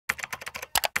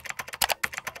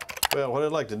Well, what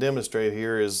I'd like to demonstrate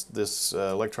here is this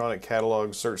electronic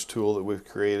catalog search tool that we've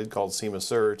created called SEMA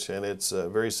Search, and it's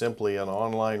very simply an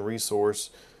online resource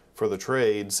for the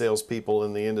trade, salespeople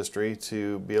in the industry,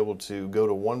 to be able to go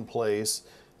to one place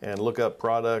and look up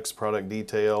products, product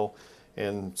detail,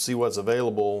 and see what's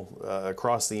available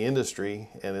across the industry,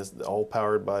 and it's all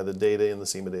powered by the data in the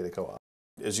SEMA Data Co-op.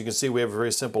 As you can see, we have a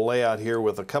very simple layout here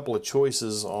with a couple of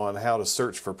choices on how to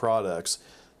search for products.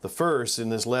 The first, in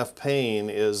this left pane,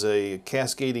 is a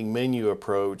cascading menu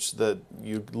approach that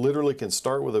you literally can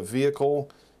start with a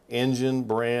vehicle, engine,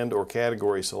 brand, or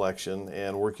category selection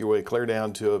and work your way clear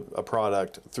down to a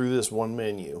product through this one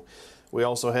menu. We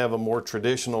also have a more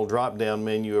traditional drop-down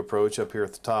menu approach up here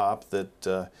at the top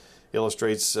that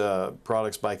illustrates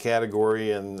products by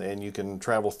category, and you can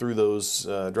travel through those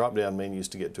drop-down menus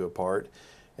to get to a part.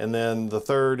 And then the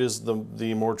third is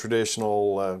the more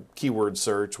traditional keyword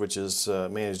search, which is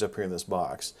managed up here in this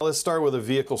box. Let's start with a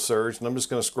vehicle search, and I'm just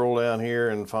going to scroll down here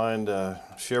and find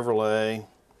Chevrolet.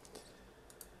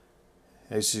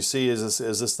 As you see, as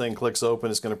this thing clicks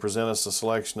open, it's going to present us a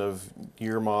selection of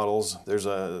year models. There's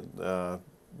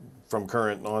from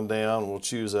current on down. We'll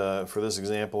choose, for this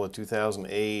example, a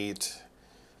 2008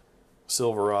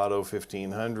 Silverado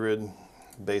 1500.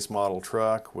 Base model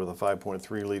truck with a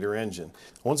 5.3 liter engine.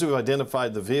 Once we've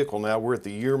identified the vehicle, now we're at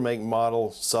the year, make,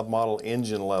 model, submodel,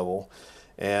 engine level,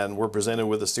 and we're presented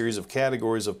with a series of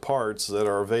categories of parts that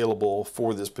are available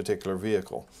for this particular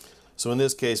vehicle. So in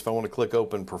this case, if I want to click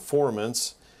open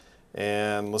performance,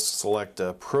 and let's select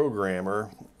a programmer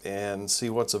and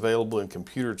see what's available in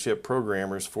computer chip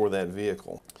programmers for that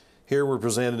vehicle. Here we're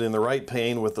presented in the right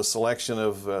pane with the selection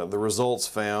of the results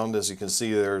found. As you can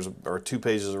see, there are 2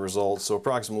 pages of results, so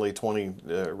approximately 20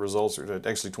 results, or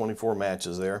actually 24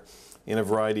 matches there in a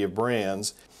variety of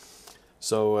brands.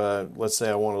 So let's say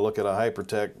I want to look at a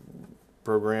Hypertech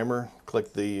programmer, click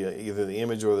either the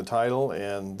image or the title,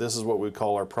 and this is what we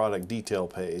call our product detail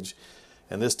page.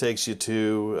 And this takes you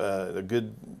to a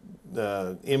good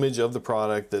image of the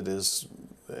product that is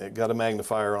got a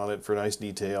magnifier on it for nice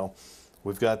detail.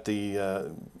 We've got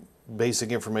the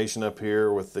basic information up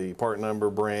here with the part number,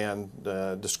 brand,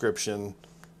 description,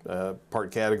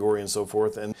 part category, and so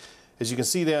forth. And as you can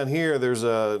see down here, there's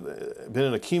been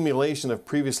an accumulation of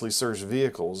previously searched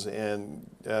vehicles. And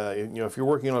if you're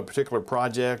working on a particular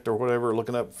project or whatever,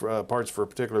 looking up parts for a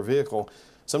particular vehicle,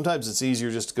 sometimes it's easier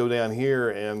just to go down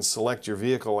here and select your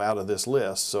vehicle out of this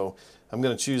list. So I'm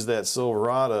going to choose that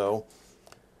Silverado,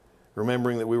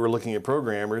 remembering that we were looking at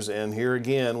programmers, and here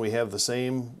again we have the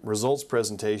same results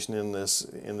presentation in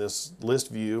this list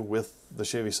view with the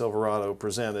Chevy Silverado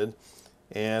presented,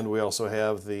 and we also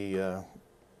have the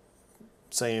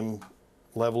same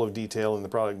level of detail in the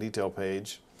product detail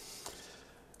page.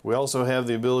 We also have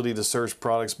the ability to search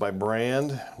products by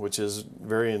brand, which is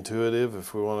very intuitive.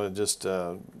 If we want to just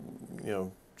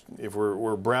if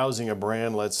we're browsing a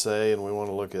brand, let's say, and we want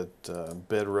to look at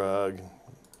bed rug,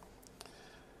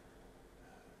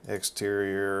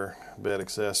 exterior, bed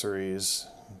accessories,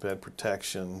 bed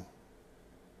protection,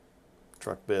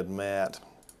 truck bed mat,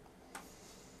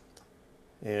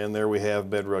 and there we have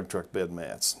bed rug, truck bed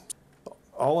mats.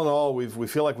 All in all, we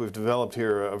feel like we've developed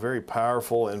here a very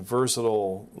powerful and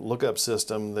versatile lookup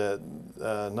system that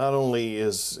not only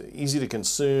is easy to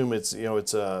consume, it's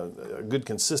a good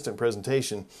consistent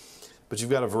presentation, but you've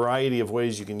got a variety of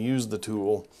ways you can use the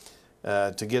tool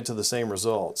to get to the same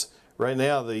results. Right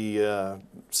now, the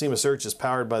SEMA Search is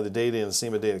powered by the data in the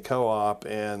SEMA Data Co-op,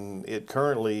 and it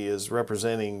currently is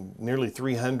representing nearly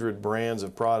 300 brands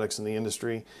of products in the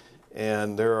industry,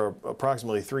 and there are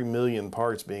approximately 3 million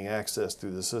parts being accessed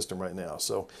through the system right now.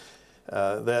 So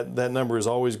that number is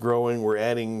always growing. We're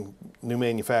adding new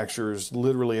manufacturers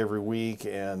literally every week,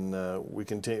 and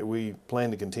we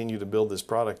plan to continue to build this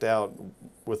product out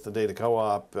with the Data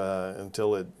Co-op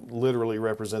until it literally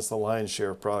represents the lion's share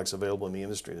of products available in the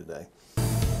industry today.